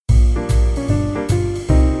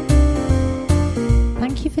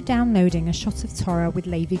for downloading A Shot of Torah with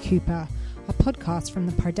Levi Cooper, a podcast from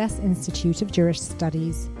the Pardes Institute of Jewish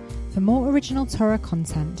Studies. For more original Torah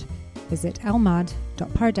content, visit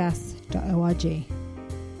elmad.pardes.org.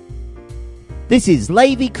 This is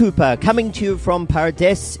Levi Cooper coming to you from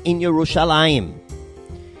Pardes in Yerushalayim.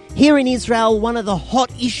 Here in Israel, one of the hot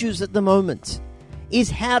issues at the moment is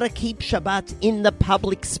how to keep Shabbat in the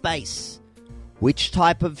public space. Which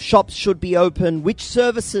type of shops should be open, which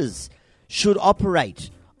services should operate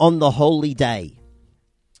on the holy day.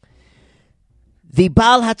 The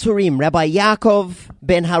Baal HaTurim, Rabbi Yaakov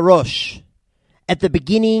ben Harosh, at the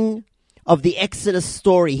beginning of the Exodus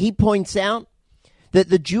story, he points out that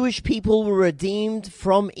the Jewish people were redeemed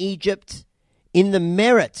from Egypt in the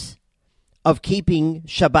merit of keeping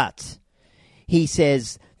Shabbat. He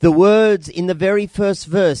says, the words in the very first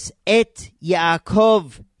verse, Et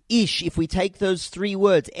Yaakov Ish, if we take those three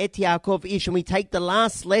words, Et Yaakov Ish, and we take the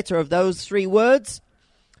last letter of those three words,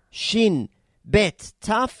 Shin, Bet,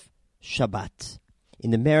 Taf, Shabbat.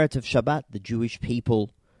 In the merit of Shabbat, the Jewish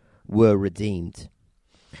people were redeemed.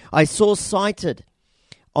 I saw cited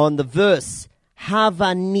on the verse,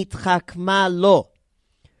 Hava nitchakma lo,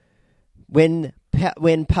 when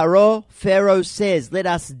Pharaoh says, let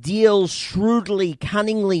us deal shrewdly,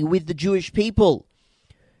 cunningly with the Jewish people.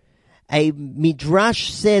 A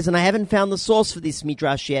midrash says, and I haven't found the source for this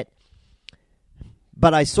midrash yet,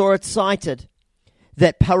 but I saw it cited,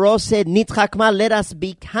 that Pharaoh said, Nitchakma, let us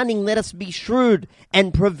be cunning, let us be shrewd,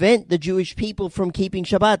 and prevent the Jewish people from keeping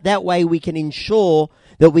Shabbat. That way we can ensure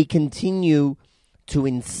that we continue to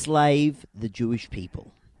enslave the Jewish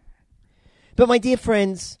people. But my dear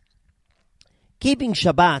friends, keeping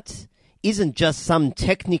Shabbat isn't just some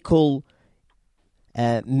technical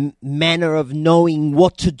manner of knowing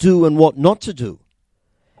what to do and what not to do.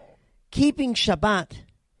 Keeping Shabbat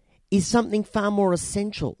is something far more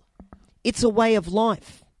essential. It's a way of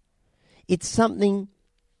life. It's something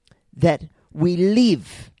that we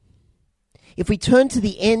live. If we turn to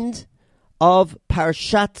the end of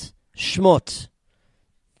Parashat Shmot,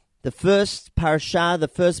 the first parasha, the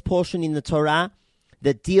first portion in the Torah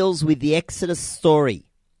that deals with the Exodus story.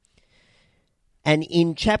 And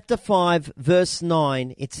in chapter 5, verse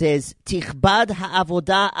 9, it says, Tichbad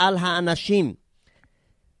ha'avodah al ha'anashim.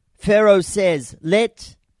 Pharaoh says,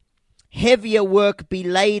 let heavier work be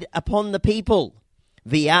laid upon the people.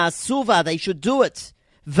 V'ya'asuva, they should do it.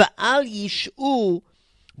 V'al yish'u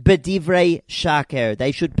b'divrei shaker.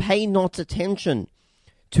 They should pay not attention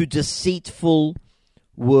to deceitful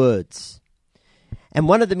words. And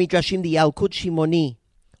one of the midrashim, the Yalkut Shimoni,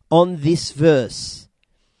 on this verse,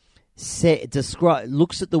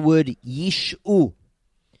 looks at the word yish'u,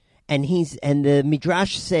 and the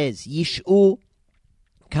midrash says yish'u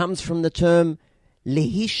comes from the term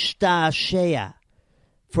lehishtasheya,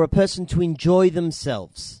 for a person to enjoy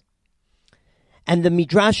themselves. And the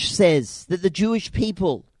midrash says that the Jewish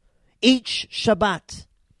people, each Shabbat,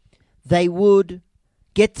 they would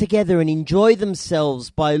get together and enjoy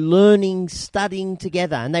themselves by learning, studying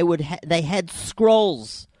together, and they had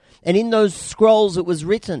scrolls, and in those scrolls it was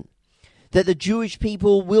written that the Jewish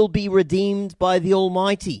people will be redeemed by the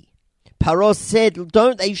Almighty. Paro said,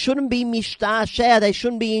 they shouldn't be mishtasheh, they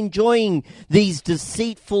shouldn't be enjoying these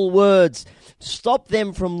deceitful words. Stop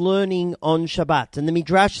them from learning on Shabbat. And the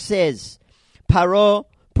Midrash says, Paro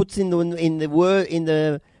puts in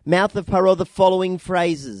the mouth of Paro the following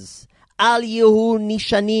phrases. Al yehu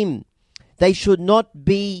nishanim, they should not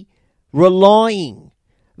be relying.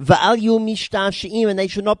 Va'al yehu mishtashim, and they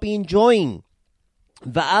should not be enjoying.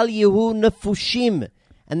 Va'al yehu nefushim,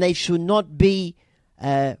 and they should not be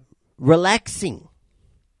relaxing.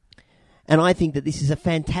 And I think that this is a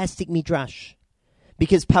fantastic midrash,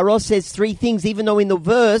 because Paro says three things, even though in the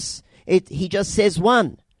verse he just says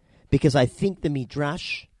one. Because I think the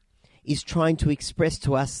midrash is trying to express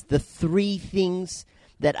to us the three things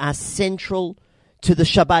that are central to the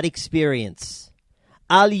Shabbat experience.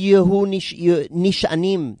 Al yehu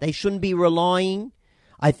nishanim, they shouldn't be relying,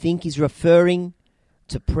 I think is referring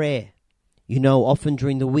to prayer. You know, often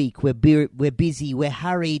during the week we're busy, we're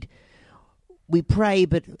hurried, we pray,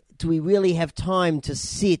 but do we really have time to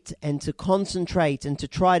sit and to concentrate and to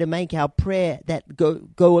try to make our prayer that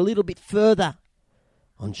go a little bit further?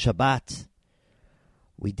 On Shabbat,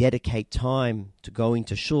 we dedicate time to going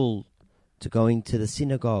to shul, to going to the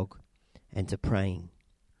synagogue, and to praying.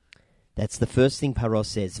 That's the first thing Paro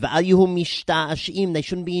says. They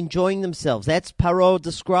shouldn't be enjoying themselves. That's Paro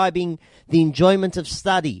describing the enjoyment of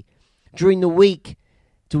study. During the week,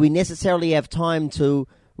 do we necessarily have time to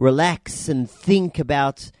relax and think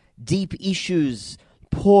about deep issues,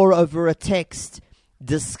 pore over a text,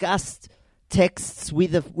 discuss texts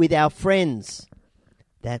with our friends?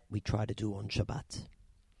 That we try to do on Shabbat.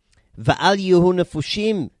 Va'al yuhu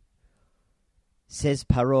nefushim, says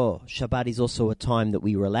Paro. Shabbat is also a time that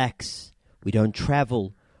we relax. We don't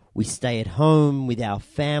travel. We stay at home with our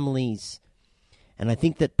families. And I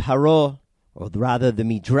think that Paro, or rather the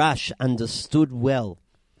Midrash, understood well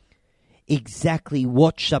exactly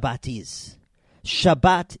what Shabbat is.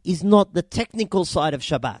 Shabbat is not the technical side of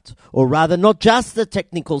Shabbat, or rather not just the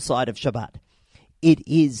technical side of Shabbat. It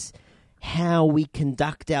is how we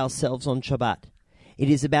conduct ourselves on Shabbat. It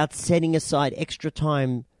is about setting aside extra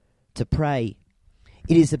time to pray.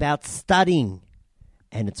 It is about studying,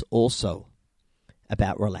 and it's also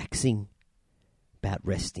about relaxing, about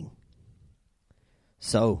resting.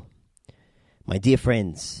 So, my dear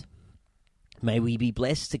friends, may we be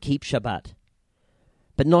blessed to keep Shabbat,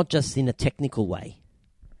 but not just in a technical way.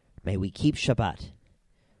 May we keep Shabbat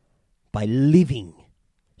by living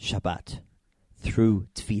Shabbat through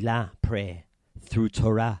tefillah, prayer, through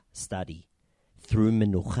Torah study, through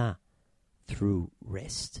menucha, through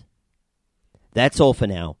rest. That's all for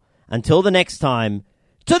now. Until the next time,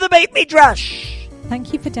 to the Beit Midrash!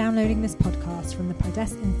 Thank you for downloading this podcast from the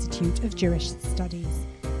Pardes Institute of Jewish Studies.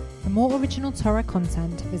 For more original Torah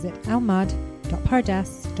content, visit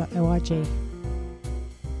almad.pardes.org.